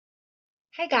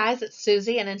Hey guys, it's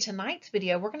Susie, and in tonight's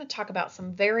video, we're going to talk about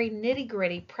some very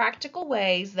nitty-gritty practical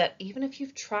ways that even if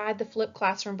you've tried the flipped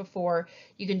classroom before,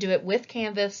 you can do it with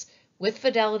Canvas, with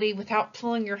Fidelity, without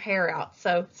pulling your hair out.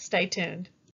 So stay tuned.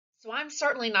 So I'm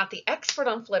certainly not the expert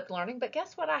on flipped learning, but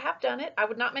guess what? I have done it. I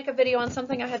would not make a video on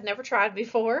something I had never tried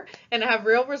before, and I have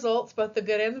real results, both the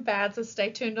good and the bad, so stay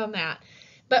tuned on that.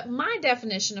 But my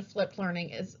definition of flipped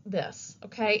learning is this,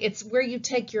 okay? It's where you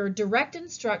take your direct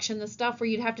instruction, the stuff where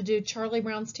you'd have to do Charlie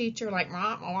Brown's teacher, like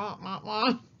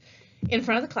in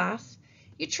front of the class.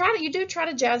 You do try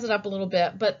to jazz it up a little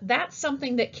bit, but that's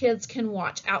something that kids can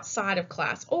watch outside of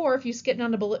class. Or if you skip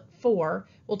down to bullet 4,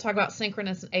 we'll talk about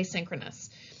synchronous and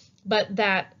asynchronous. But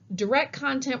that direct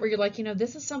content where you're like,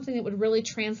 this is something that would really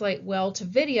translate well to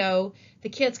video, the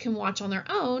kids can watch on their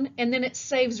own, and then it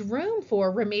saves room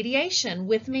for remediation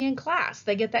with me in class.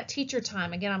 They get that teacher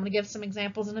time. Again, I'm going to give some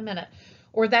examples in a minute.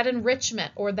 Or that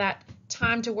enrichment, or that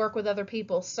time to work with other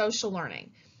people, social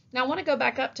learning. Now I want to go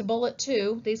back up to bullet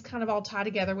 2. These kind of all tie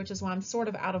together, which is why I'm sort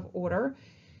of out of order.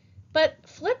 But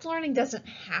flipped learning doesn't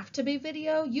have to be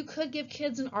video. You could give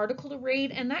kids an article to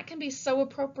read, and that can be so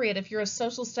appropriate if you're a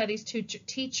social studies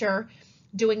teacher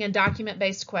doing a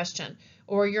document-based question,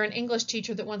 or you're an English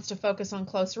teacher that wants to focus on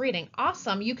close reading.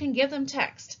 Awesome, you can give them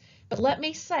text. But let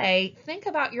me say, think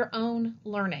about your own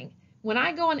learning. When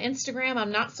I go on Instagram,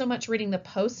 I'm not so much reading the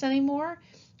posts anymore.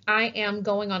 I am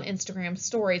going on Instagram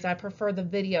stories. I prefer the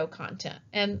video content.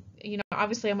 And,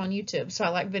 obviously I'm on YouTube, so I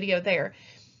like video there.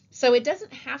 So it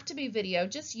doesn't have to be video,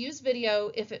 just use video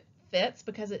if it fits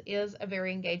because it is a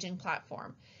very engaging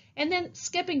platform. And then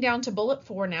skipping down to bullet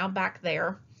 4 now, back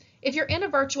there. If you're in a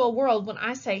virtual world, when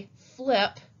I say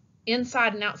flip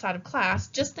inside and outside of class,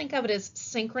 just think of it as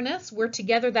synchronous. We're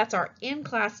together, that's our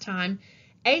in-class time.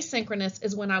 Asynchronous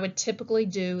is when I would typically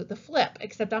do the flip,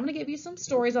 except I'm going to give you some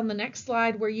stories on the next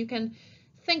slide where you can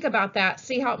think about that,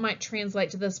 see how it might translate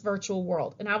to this virtual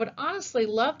world. And I would honestly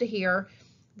love to hear.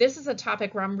 This is a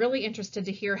topic where I'm really interested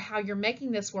to hear how you're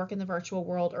making this work in the virtual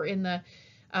world or in the,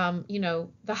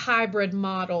 the hybrid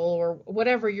model or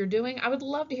whatever you're doing. I would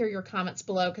love to hear your comments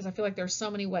below because I feel like there's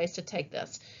so many ways to take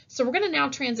this. So we're going to now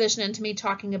transition into me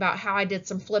talking about how I did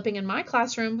some flipping in my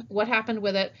classroom, what happened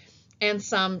with it, and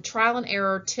some trial and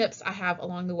error tips I have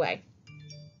along the way.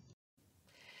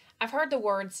 I've heard the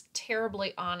words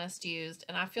terribly honest used,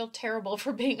 and I feel terrible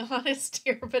for being honest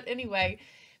here, but anyway,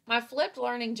 my flipped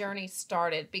learning journey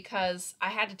started because I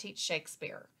had to teach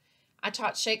Shakespeare. I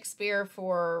taught Shakespeare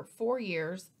for 4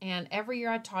 years, and every year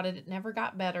I taught it, it never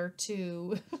got better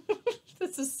to,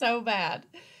 this is so bad.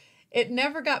 It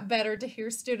never got better to hear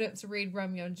students read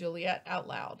Romeo and Juliet out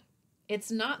loud.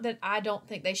 It's not that I don't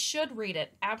think they should read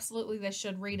it. Absolutely, they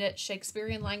should read it.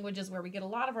 Shakespearean language is where we get a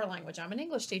lot of our language. I'm an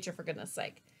English teacher, for goodness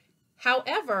sake.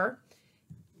 However,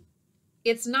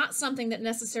 it's not something that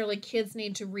necessarily kids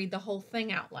need to read the whole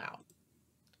thing out loud.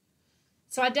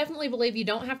 So I definitely believe you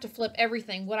don't have to flip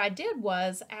everything. What I did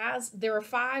was, as there are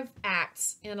 5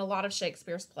 acts in a lot of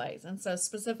Shakespeare's plays, and so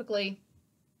specifically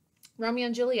Romeo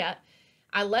and Juliet,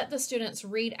 I let the students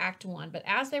read Act 1, but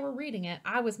as they were reading it,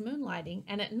 I was moonlighting,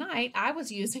 and at night I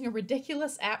was using a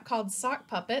ridiculous app called Sock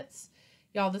Puppets.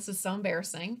 Y'all, this is so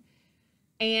embarrassing.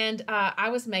 And I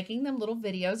was making them little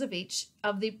videos of each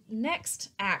of the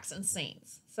next acts and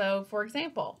scenes. So, for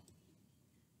example,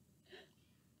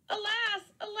 alas,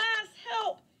 alas,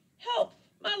 help, help,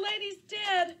 my lady's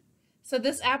dead. So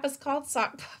this app is called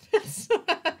Sock Puppets.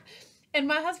 And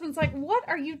my husband's like, what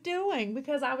are you doing?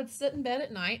 Because I would sit in bed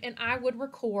at night and I would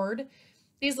record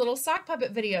these little sock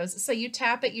puppet videos. So you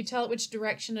tap it, you tell it which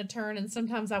direction to turn, and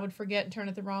sometimes I would forget and turn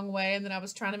it the wrong way, and then I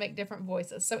was trying to make different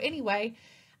voices. So anyway,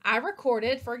 I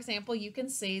recorded, for example, you can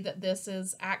see that this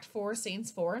is Act 4, Scenes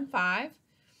 4 and 5,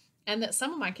 and that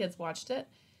some of my kids watched it.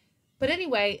 But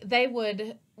anyway, they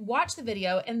would watch the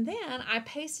video, and then I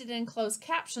pasted in closed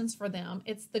captions for them.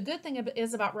 It's the good thing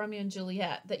is about Romeo and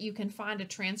Juliet that you can find a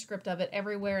transcript of it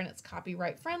everywhere, and it's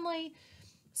copyright friendly.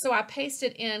 So I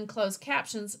pasted in closed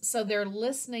captions so they're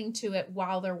listening to it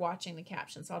while they're watching the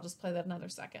captions. So I'll just play that another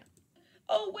second.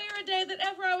 Oh, where a day that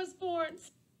ever I was born.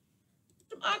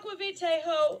 Some aqua vitae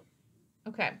ho.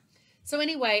 Okay. So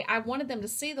anyway, I wanted them to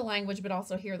see the language, but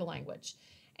also hear the language.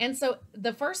 And so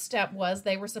the first step was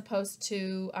they were supposed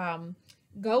to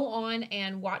go on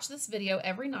and watch this video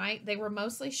every night. They were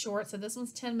mostly short, so this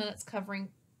one's 10 minutes covering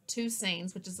 2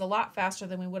 scenes, which is a lot faster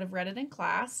than we would have read it in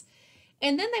class.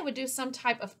 And then they would do some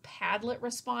type of Padlet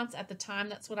response at the time.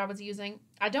 That's what I was using.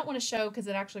 I don't want to show because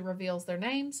it actually reveals their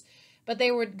names, but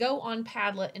they would go on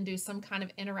Padlet and do some kind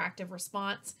of interactive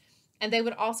response. And they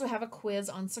would also have a quiz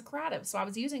on Socrative. So I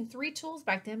was using 3 tools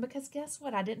back then because guess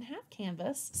what? I didn't have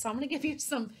Canvas. So I'm going to give you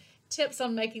some tips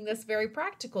on making this very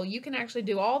practical. You can actually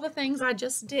do all the things I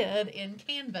just did in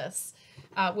Canvas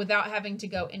without having to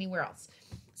go anywhere else.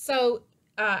 So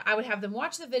I would have them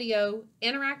watch the video,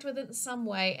 interact with it in some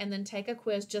way, and then take a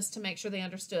quiz just to make sure they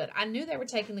understood. I knew they were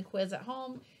taking the quiz at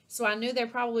home, so I knew they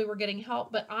probably were getting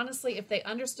help, but honestly, if they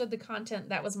understood the content,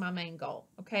 that was my main goal,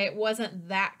 okay? It wasn't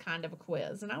that kind of a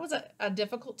quiz, and I was a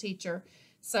difficult teacher,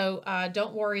 so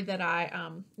don't worry that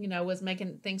I, was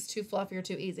making things too fluffy or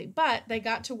too easy, but they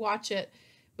got to watch it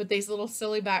with these little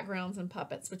silly backgrounds and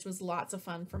puppets, which was lots of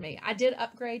fun for me. I did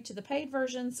upgrade to the paid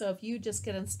version, so if you just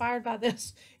get inspired by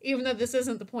this, even though this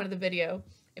isn't the point of the video,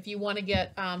 if you want to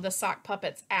get the Sock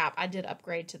Puppets app, I did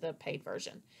upgrade to the paid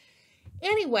version.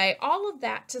 Anyway, all of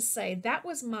that to say, that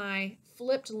was my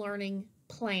flipped learning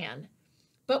plan.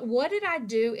 But what did I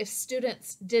do if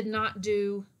students did not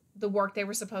do the work they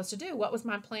were supposed to do? What was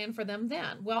my plan for them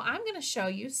then? Well, I'm going to show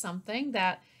you something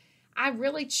that I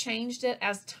really changed it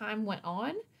as time went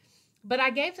on, but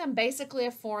I gave them basically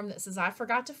a form that says I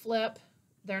forgot to flip,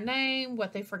 their name,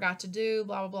 what they forgot to do,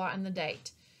 blah, blah, blah, and the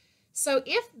date. So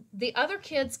if the other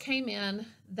kids came in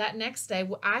that next day,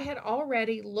 I had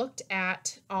already looked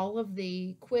at all of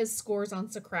the quiz scores on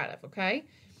Socrative, okay?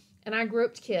 And I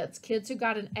grouped kids. Kids who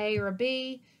got an A or a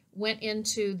B went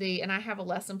into the, and I have a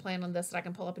lesson plan on this that I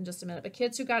can pull up in just a minute, but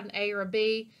kids who got an A or a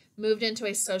B moved into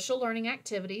a social learning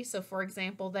activity. So for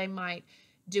example, they might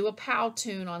do a POW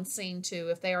tune on scene 2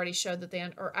 if they already showed that they,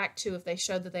 or act 2 if they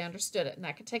showed that they understood it, and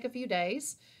that could take a few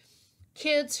days.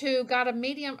 Kids who got a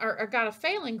medium or got a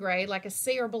failing grade, like a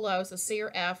C or below, so C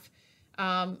or F,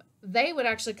 they would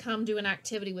actually come do an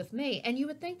activity with me. And you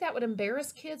would think that would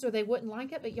embarrass kids or they wouldn't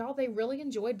like it, but y'all, they really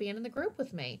enjoyed being in the group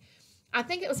with me. I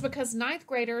think it was because 9th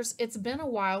graders, it's been a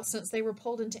while since they were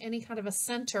pulled into any kind of a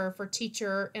center for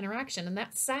teacher interaction, and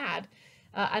that's sad.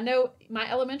 I know my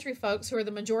elementary folks, who are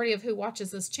the majority of who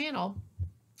watches this channel,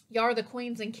 y'all are the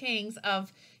queens and kings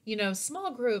of,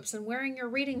 small groups and wearing your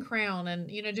reading crown and,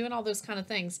 doing all those kind of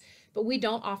things. But we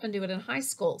don't often do it in high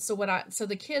school. So so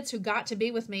the kids who got to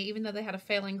be with me, even though they had a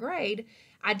failing grade,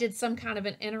 I did some kind of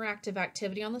an interactive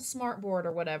activity on the smartboard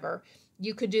or whatever.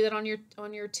 You could do that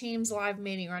on your Teams live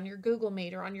meeting or on your Google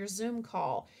Meet or on your Zoom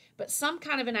call, but some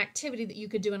kind of an activity that you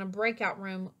could do in a breakout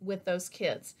room with those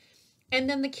kids. And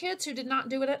then the kids who did not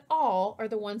do it at all are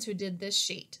the ones who did this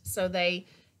sheet. So they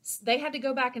had to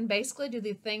go back and basically do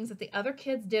the things that the other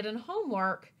kids did in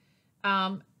homework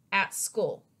at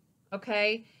school,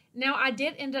 okay? Now, I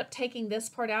did end up taking this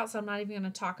part out, so I'm not even going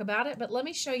to talk about it, but let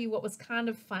me show you what was kind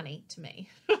of funny to me.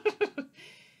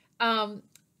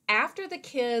 After the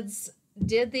kids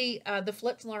did the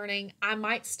flipped learning, I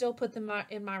might still put them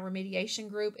in my remediation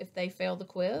group if they fail the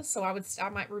quiz, so I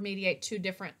might remediate 2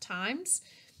 different times.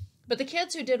 But the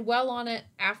kids who did well on it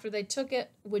after they took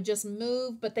it would just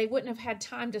move, but they wouldn't have had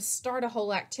time to start a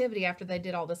whole activity after they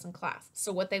did all this in class.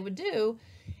 So what they would do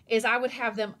is I would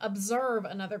have them observe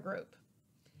another group,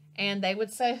 and they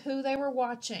would say who they were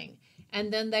watching,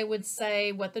 and then they would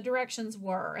say what the directions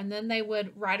were, and then they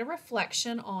would write a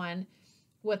reflection on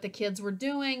what the kids were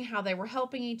doing, how they were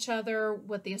helping each other,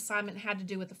 what the assignment had to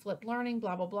do with the flipped learning,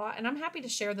 blah, blah, blah. And I'm happy to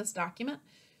share this document.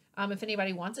 If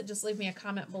anybody wants it, just leave me a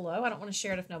comment below. I don't want to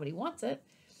share it if nobody wants it.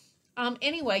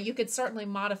 Anyway, you could certainly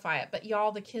modify it, but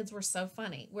y'all, the kids were so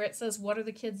funny. Where it says, what are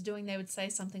the kids doing? They would say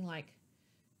something like,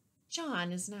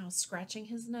 John is now scratching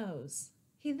his nose.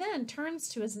 He then turns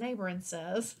to his neighbor and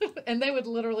says, and they would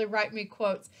literally write me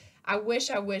quotes. I wish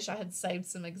I had saved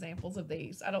some examples of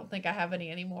these. I don't think I have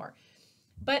any anymore.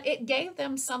 But it gave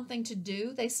them something to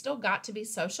do. They still got to be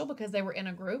social because they were in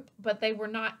a group, but they were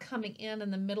not coming in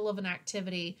the middle of an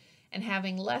activity and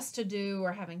having less to do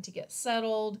or having to get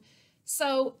settled.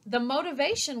 So the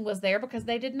motivation was there because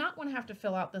they did not want to have to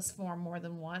fill out this form more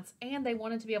than once, and they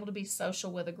wanted to be able to be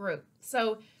social with a group.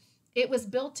 So it was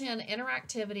built-in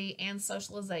interactivity and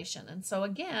socialization. And so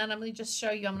again, I'm going to just show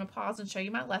you, I'm going to pause and show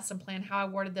you my lesson plan, how I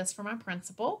worded this for my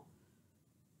principal.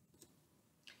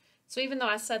 So even though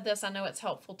I said this, I know it's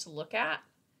helpful to look at.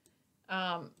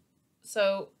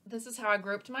 So this is how I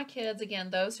grouped my kids. Again,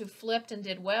 those who flipped and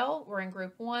did well were in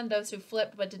group 1. Those who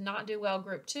flipped but did not do well,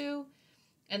 group 2.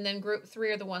 And then group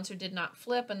 3 are the ones who did not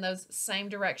flip in those same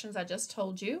directions I just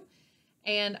told you.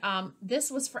 And this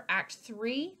was for Act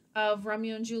 3 of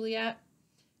Romeo and Juliet.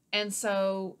 And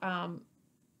so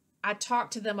I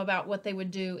talked to them about what they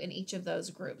would do in each of those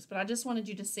groups. But I just wanted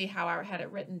you to see how I had it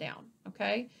written down,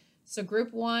 okay? So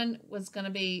group 1 was going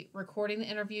to be recording the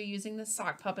interview using the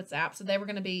Sock Puppets app. So they were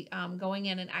going to be going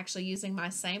in and actually using my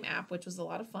same app, which was a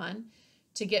lot of fun,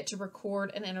 to get to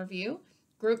record an interview.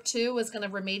 Group 2 was going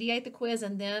to remediate the quiz,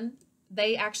 and then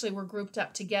they actually were grouped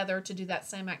up together to do that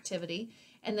same activity.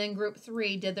 And then group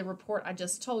 3 did the report I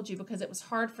just told you because it was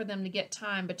hard for them to get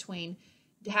time between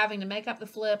having to make up the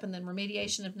flip and then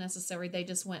remediation if necessary. They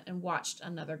just went and watched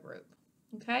another group.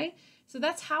 Okay, so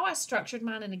that's how I structured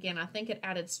mine. And again, I think it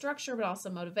added structure, but also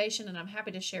motivation. And I'm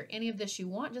happy to share any of this you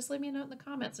want. Just leave me a note in the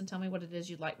comments and tell me what it is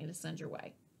you'd like me to send your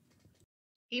way.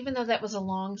 Even though that was a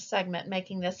long segment,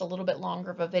 making this a little bit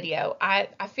longer of a video, I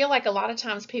feel like a lot of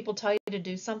times people tell you to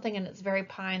do something and it's very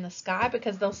pie in the sky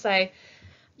because they'll say,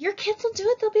 your kids will do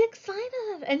it, they'll be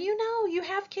excited. And you know, you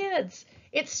have kids.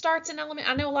 It starts in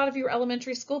I know a lot of you are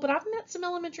elementary school, but I've met some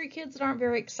elementary kids that aren't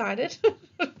very excited.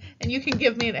 And you can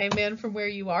give me an amen from where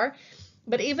you are.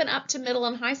 But even up to middle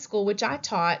and high school, which I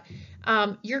taught,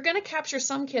 you're going to capture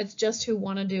some kids just who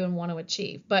want to do and want to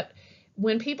achieve. But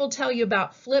when people tell you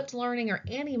about flipped learning or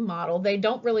any model, they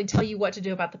don't really tell you what to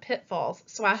do about the pitfalls.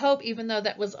 So I hope, even though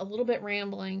that was a little bit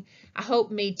rambling, I hope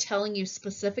me telling you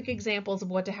specific examples of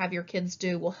what to have your kids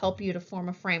do will help you to form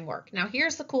a framework. Now,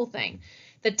 here's the cool thing.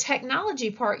 The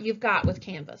technology part you've got with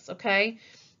Canvas, okay?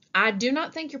 I do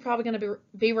not think you're probably going to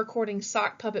be recording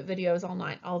sock puppet videos all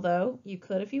night, although you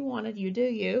could if you wanted, you do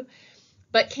you.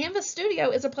 But Canvas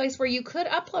Studio is a place where you could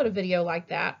upload a video like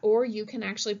that, or you can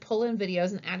actually pull in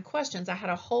videos and add questions. I had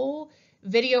a whole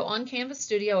video on Canvas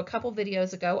Studio a couple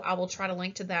videos ago. I will try to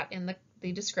link to that in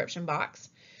the description box.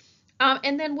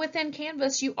 And then within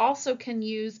Canvas, you also can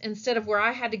use, instead of where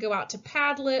I had to go out to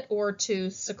Padlet or to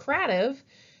Socrative,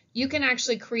 you can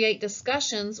actually create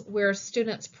discussions where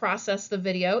students process the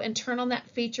video and turn on that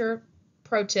feature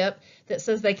pro tip that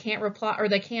says they can't reply or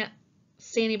they can't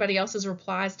see anybody else's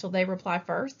replies till they reply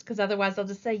first, because otherwise they'll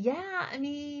just say, yeah, I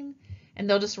mean, and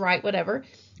they'll just write whatever.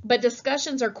 But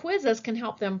discussions or quizzes can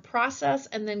help them process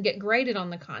and then get graded on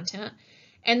the content.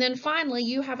 And then finally,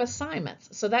 you have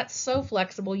assignments. So that's so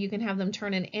flexible. You can have them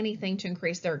turn in anything to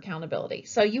increase their accountability.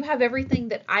 So you have everything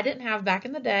that I didn't have back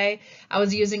in the day. I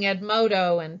was using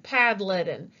Edmodo and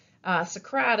Padlet and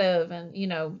Socrative and, you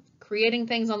know, creating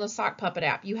things on the Sock Puppet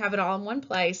app. You have it all in one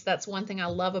place. That's one thing I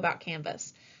love about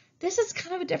Canvas. This is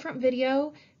kind of a different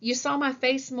video. You saw my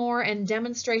face more and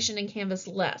demonstration in Canvas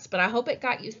less, but I hope it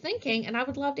got you thinking, and I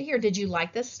would love to hear, did you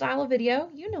like this style of video?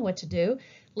 You know what to do.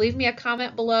 Leave me a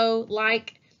comment below,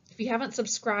 like. If you haven't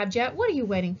subscribed yet, what are you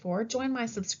waiting for? Join my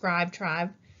subscribe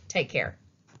tribe. Take care.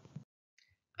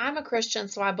 I'm a Christian,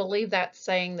 so I believe that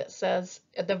saying that says,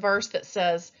 the verse that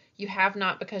says, you have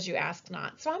not because you ask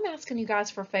not. So I'm asking you guys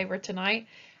for a favor tonight.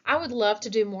 I would love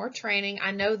to do more training.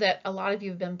 I know that a lot of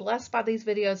you have been blessed by these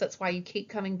videos. That's why you keep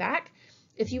coming back.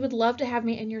 If you would love to have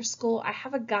me in your school, I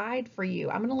have a guide for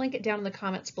you. I'm going to link it down in the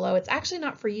comments below. It's actually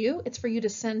not for you. It's for you to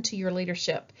send to your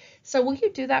leadership. So will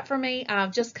you do that for me?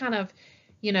 Just kind of,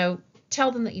 you know,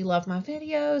 tell them that you love my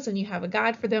videos and you have a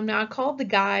guide for them. Now, I called the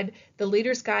guide, the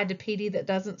Leader's Guide to PD That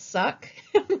Doesn't Suck.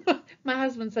 My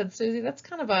husband said, Susie, that's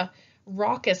kind of a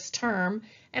raucous term.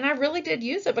 And I really did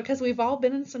use it because we've all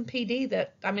been in some PD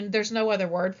that, I mean, there's no other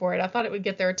word for it. I thought it would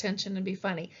get their attention and be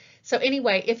funny. So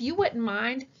anyway, if you wouldn't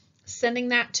mind sending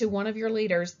that to one of your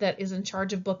leaders that is in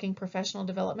charge of booking professional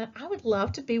development, I would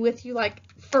love to be with you, like,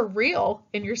 for real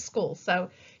in your school. So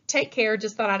take care.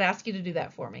 Just thought I'd ask you to do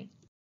that for me.